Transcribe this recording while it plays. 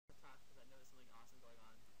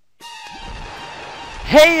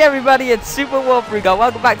Hey everybody, it's SuperWalkthroughGod.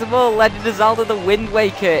 Welcome back to more Legend of Zelda The Wind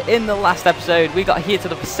Waker. In the last episode, we got here to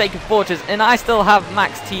the Forsaken Fortress, and I still have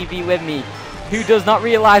Max TV with me, who does not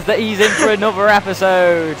realize that he's in for another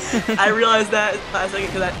episode. I realized that last second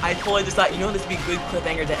because I totally just thought, you know, this would be a good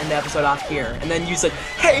cliffhanger to end the episode off here. And then you said,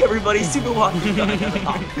 hey everybody,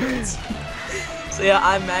 SuperWalkthroughGod. So yeah,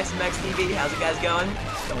 I'm Max TV. How's it guys going?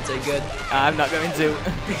 Don't say good. I'm not going to.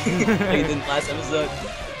 Like you did last episode.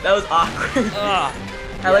 That was awkward.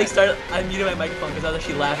 I muted my microphone because I was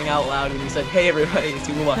actually laughing out loud when you said, hey everybody, it's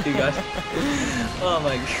SuperWalkthroughGod. Oh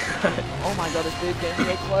my god. Oh my god, this dude getting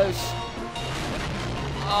real close.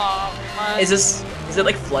 Oh man. Is it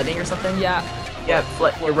like flooding or something? Yeah. Yeah,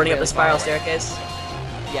 you're running up the spiral staircase?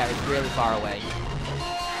 Yeah, it's really far away.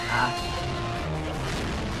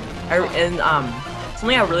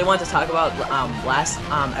 Something I really wanted to talk about last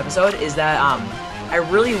episode is that I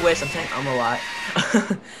really wish, I'm saying a lot,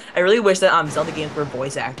 I really wish that Zelda games were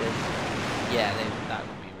voice acted. Yeah, that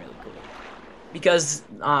would be really cool. Because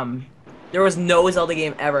there was no Zelda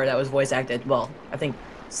game ever that was voice acted. Well, I think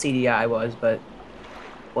CDI was, but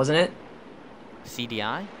wasn't it?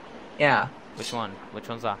 CDI? Yeah. Which one? Which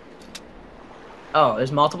one's that? Oh,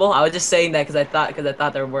 there's multiple? I was just saying that because I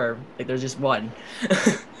thought there were. Like, there's just one.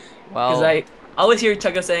 Well, because I always hear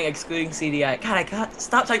Chugga saying excluding CDI. God, I got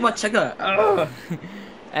stop talking about Chugga.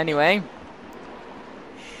 Anyway,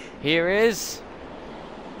 here is.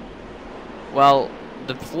 Well,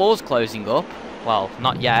 the floor's closing up. Well,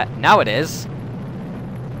 not yet. Now it is.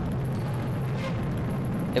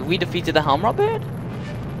 Have we defeated the Helmaroc bird?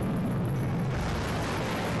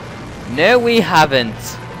 No, we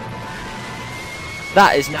haven't.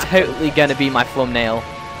 That is totally gonna be my thumbnail.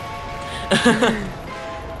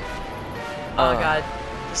 Oh god,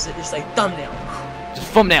 just like thumbnail.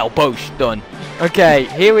 Just thumbnail, bosh, done. Okay,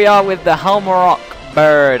 here we are with the Helmaroc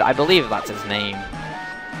bird. I believe that's his name.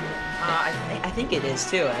 I think it is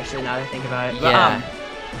too, actually, now that I think about it. Yeah.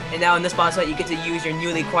 And now in this boss fight, you get to use your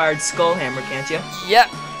newly acquired skull hammer, can't you? Yep,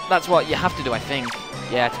 that's what you have to do, I think.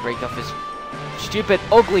 Yeah, to break off his stupid,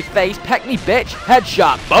 ugly face. Peck me, bitch.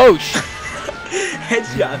 Headshot, bosh.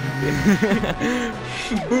 Headshot.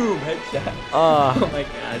 Boom, headshot. Oh my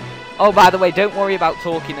god. Oh, by the way, don't worry about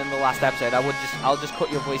talking in the last episode. I'll just cut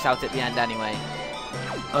your voice out at the end anyway.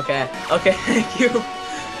 Okay, thank you.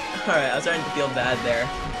 Alright, I was starting to feel bad there.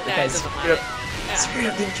 Okay, screwed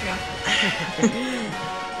up the intro.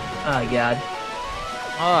 Oh god.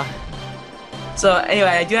 Oh. So anyway,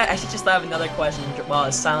 I actually just have another question. While I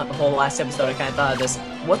was silent the whole last episode, I kind of thought of this.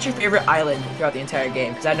 What's your favorite island throughout the entire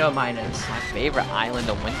game? Because I know what mine is. My favorite island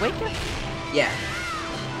on Wind Waker? Yeah.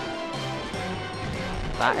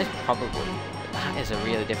 That is a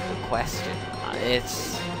really difficult question.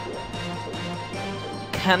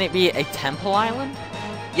 Can it be a temple island?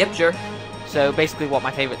 Yep, sure. So basically what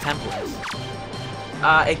my favorite temple is?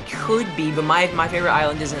 It could be, but my favorite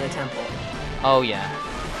island isn't a temple. Oh yeah.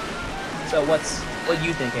 So what are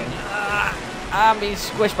you thinking? I'm being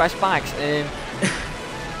squished by spikes.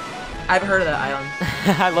 I've heard of that island.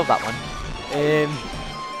 I love that one.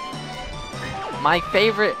 My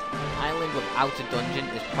favorite island without a dungeon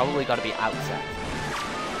is probably got to be Outset.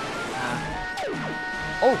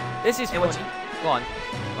 Oh, this is funny. Go on.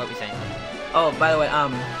 What are we saying? Oh, by the way, I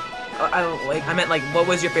meant like, what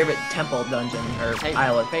was your favorite temple dungeon or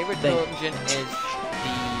island? Favorite dungeon is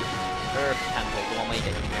the Earth Temple, the one where you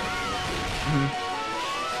get your mirror.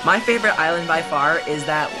 My favorite island by far is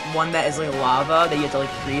that one that is like lava that you have to like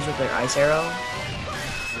freeze with your ice arrow.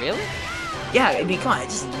 Really? Yeah, I mean, come on, it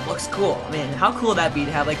just looks cool. I mean, how cool would that be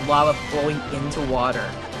to have like lava flowing into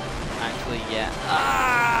water? Actually, yeah.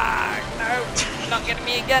 Ah, no, you're not getting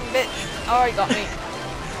me again, bitch. Oh, he got me.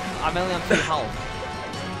 I'm only on 2 health.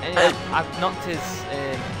 Anyway, I've knocked his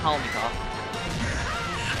helmet off.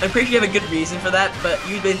 I'm pretty sure you have a good reason for that, but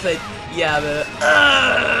you've been like, yeah, but.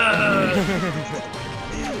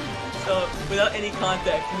 So, without any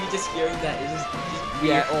context, me just hearing that is just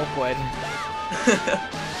weird. Yeah, awkward.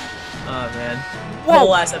 Oh man. Whoa. The whole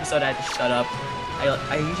last episode I had to shut up.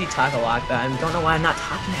 I usually talk a lot, but I don't know why I'm not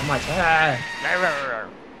talking that much.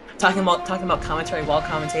 Talking about commentary while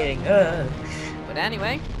commentating. But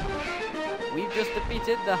anyway, we've just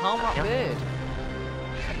defeated the Helmaroc bird.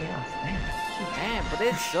 Man, but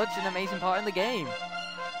it's such an amazing part in the game.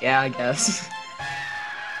 Yeah, I guess.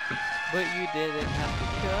 But you didn't have to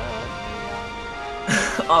cut me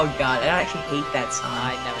off. Oh god, I actually hate that song.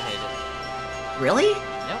 I never heard it. Really?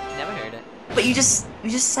 Nope, never heard it. But you just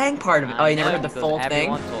sang part of it. Oh, you never heard the full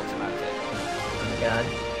thing? Everyone talks about it. Oh my god.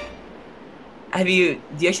 Do you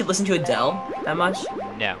actually listen to Adele that much?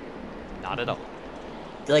 No, not at all.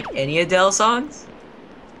 Do you like any Adele songs?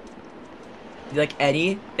 Do you like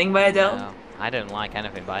anything by Adele? No, I don't like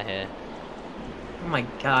anything by her. Oh my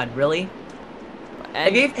god, really?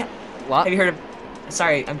 And what? Have you heard of?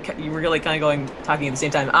 Sorry, you were really kind of talking at the same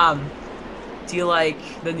time. Do you like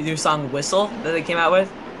the new song "Whistle" that they came out with?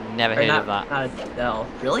 Never heard of that. Not Adele.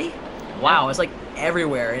 Really? Wow, it's like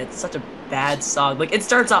everywhere, and it's such a bad song. Like it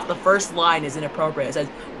starts off, the first line is inappropriate. It says,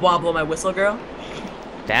 "Wanna blow my whistle, girl?"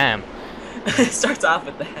 Damn. It starts off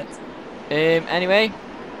with that. Anyway,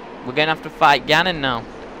 we're gonna have to fight Ganon now.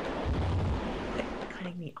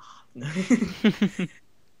 Cutting me off.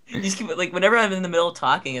 You just keep it, like, whenever I'm in the middle of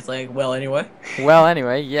talking, it's like, well, anyway. Well,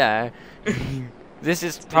 anyway, yeah. This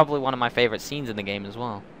is probably one of my favorite scenes in the game as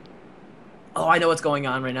well. Oh, I know what's going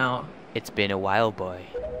on right now. It's been a while, boy.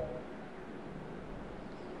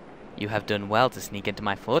 You have done well to sneak into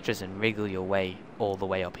my fortress and wriggle your way all the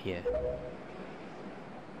way up here.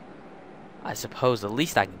 I suppose the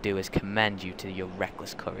least I can do is commend you to your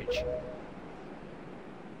reckless courage.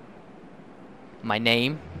 My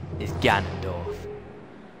name is Ganondorf,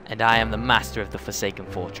 and I am the master of the Forsaken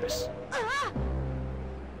Fortress.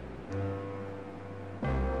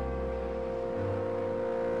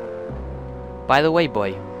 By the way,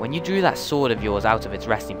 boy, when you drew that sword of yours out of its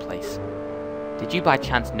resting place, did you by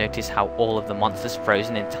chance notice how all of the monsters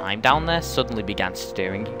frozen in time down there suddenly began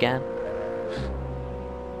stirring again?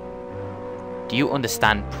 Do you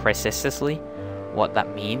understand precisely what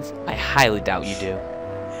that means? I highly doubt you do.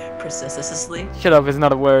 Precisely? Shut up, it's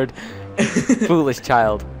not a word. Foolish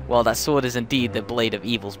child. While that sword is indeed the blade of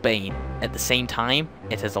evil's bane, at the same time,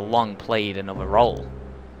 it has long played another role.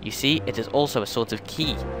 You see, it is also a sort of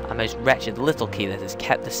key, a most wretched little key that has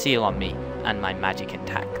kept the seal on me and my magic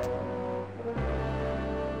intact.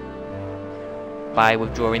 By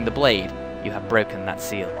withdrawing the blade, you have broken that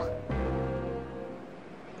seal.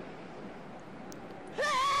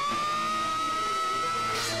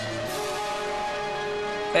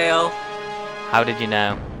 Fail. How did you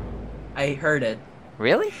know? I heard it.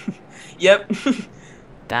 Really? Yep.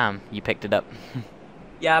 Damn, you picked it up.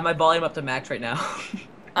 Yeah, my volume up to max right now.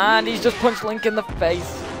 And he's just punched Link in the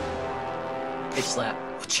face. Bitch slap.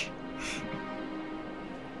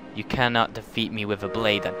 You cannot defeat me with a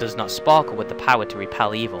blade that does not sparkle with the power to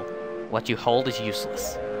repel evil. What you hold is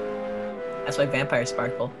useless. That's why vampires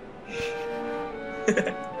sparkle.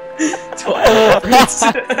 Twilight reference.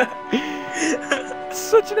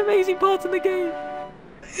 Such an amazing part of the game.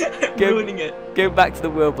 Ruining it. Go back to the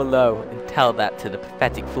world below and tell that to the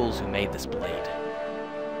pathetic fools who made this blade.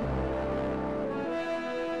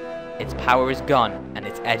 Its power is gone and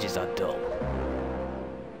its edges are dull.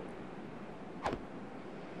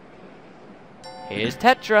 Here's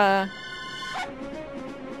Tetra.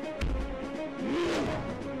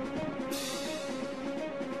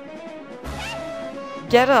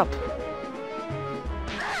 Get up.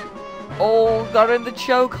 Oh, got her in the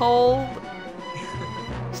chokehold.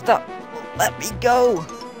 Stop. Let me go.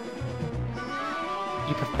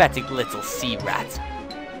 You pathetic little sea rat.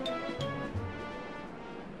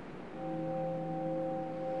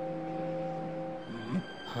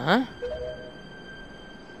 Huh?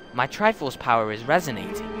 My Triforce power is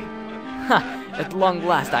resonating. Ha! At long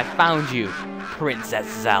last I found you, Princess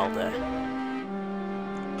Zelda.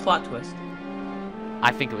 Plot twist.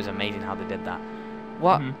 I think it was amazing how they did that.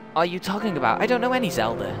 What are you talking about? I don't know any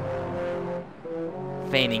Zelda.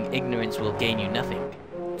 Feigning ignorance will gain you nothing.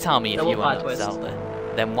 Tell me if you are not Zelda.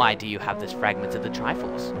 Then why do you have this fragment of the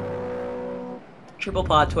Triforce? Triple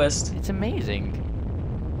plot twist. It's amazing.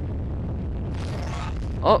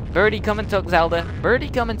 Oh, Birdie come and took Zelda. Birdie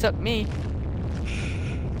come and took me.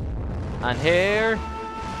 And here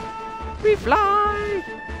we fly.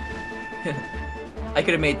 I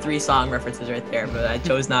could have made 3 song references right there, but I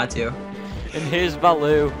chose not to. And here's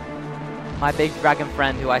Baloo, my big dragon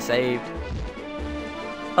friend who I saved.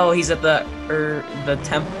 Oh, he's at the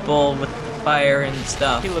temple with the fire and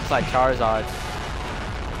stuff. He looks like Charizard.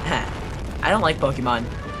 I don't like Pokemon.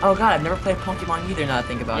 Oh god, I've never played Pokemon either now that I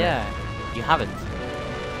think about it. Yeah, you haven't.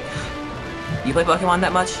 You play Pokemon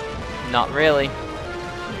that much? Not really.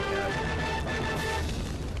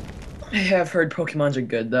 I have heard Pokemons are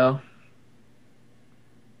good though.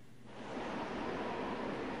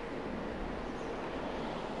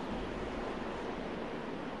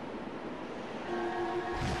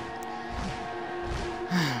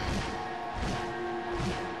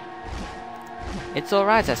 It's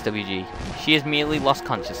alright, SWG. She has merely lost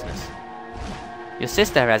consciousness. Your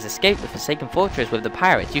sister has escaped the Forsaken Fortress with the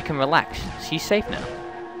pirates. You can relax. She's safe now.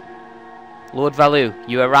 Lord Valoo,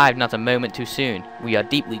 you arrived not a moment too soon. We are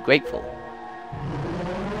deeply grateful.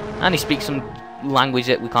 And he speaks some language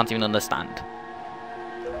that we can't even understand.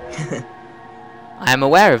 I am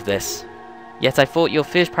aware of this. Yet I thought your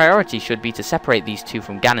first priority should be to separate these two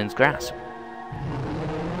from Ganon's grasp.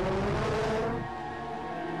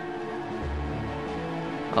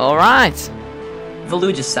 Alright.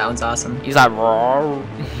 Valoo just sounds awesome. He's like, roar.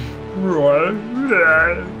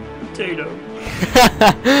 Potato.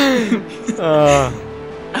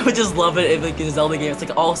 I would just love it if like in a Zelda game it's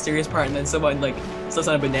like all serious part and then someone like slips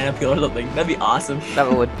on a banana peel or something. That'd be awesome. That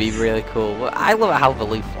would be really cool. Well, I love how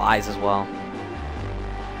Valoo flies as well.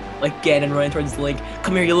 Like Ganon running towards Link.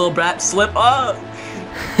 Come here, you little brat. Slip up.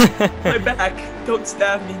 My back. Don't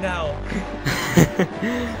stab me now.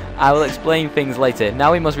 I will explain things later.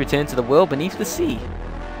 Now we must return to the world beneath the sea.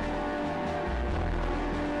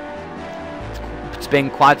 It's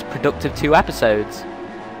been quite productive 2 episodes.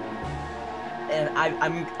 And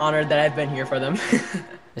I'm honored that I've been here for them.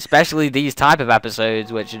 Especially these type of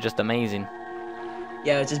episodes, which are just amazing.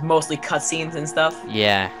 Yeah, it's just mostly cutscenes and stuff.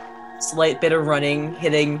 Yeah. Slight bit of running,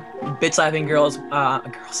 hitting, bitch slapping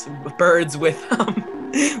birds with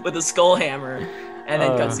with a skull hammer, and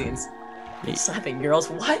then cutscenes. Bitch slapping girls,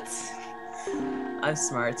 what? I'm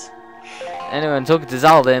smart. Anyway, I'm talking to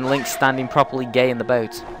Zelda and Link standing properly gay in the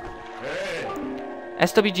boat.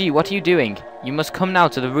 SWG, what are you doing? You must come now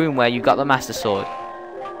to the room where you got the Master Sword.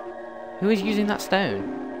 Who is using that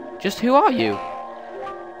stone? Just who are you?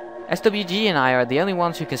 SWG and I are the only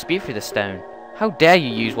ones who can speak through the stone. How dare you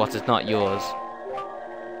use what is not yours?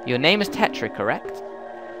 Your name is Tetra, correct?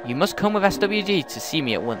 You must come with SWG to see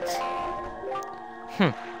me at once.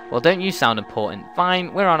 Well, don't you sound important.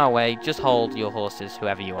 Fine, we're on our way. Just hold your horses,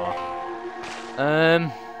 whoever you are.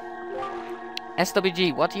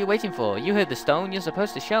 SWG, what are you waiting for? You heard the stone. You're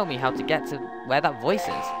supposed to show me how to get to where that voice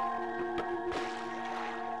is.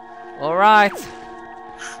 Alright.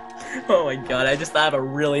 Oh my god, I just thought of a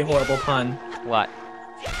really horrible pun. What?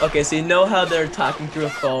 Okay, so you know how they're talking through a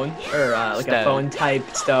phone? Or like a phone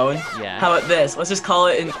type stone? Yeah. How about this? Let's just call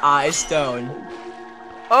it an eye stone.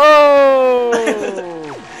 Oh!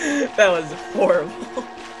 That was horrible.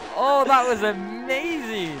 Oh, that was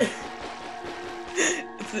amazing.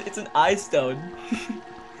 It's an eye stone.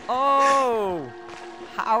 Oh!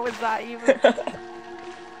 How is that even?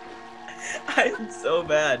 I'm so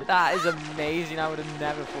bad. That is amazing. I would have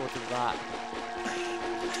never thought of that.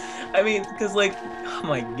 I mean, because like, oh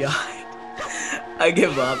my god. I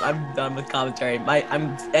give up. I'm done with commentary.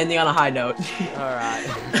 I'm ending on a high note. Alright.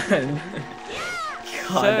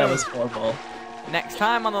 God, that was horrible. Next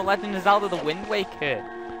time on The Legend of Zelda The Wind Waker,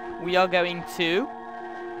 we are going to...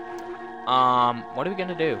 what are we going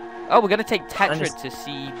to do? Oh, we're going to take Tetra to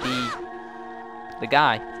see the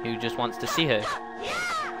guy who just wants to see her.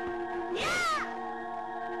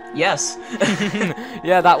 Yes.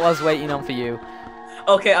 Yeah, that was waiting on for you.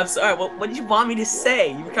 Okay, I'm sorry. What did you want me to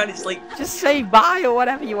say? You were kind of just like... Just say bye or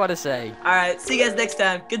whatever you want to say. Alright, see you guys next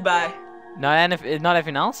time. Goodbye. Not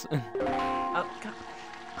anything else? Oh, God.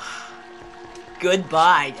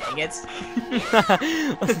 Goodbye, dang it.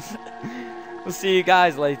 We'll see you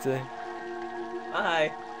guys later.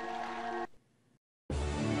 Bye.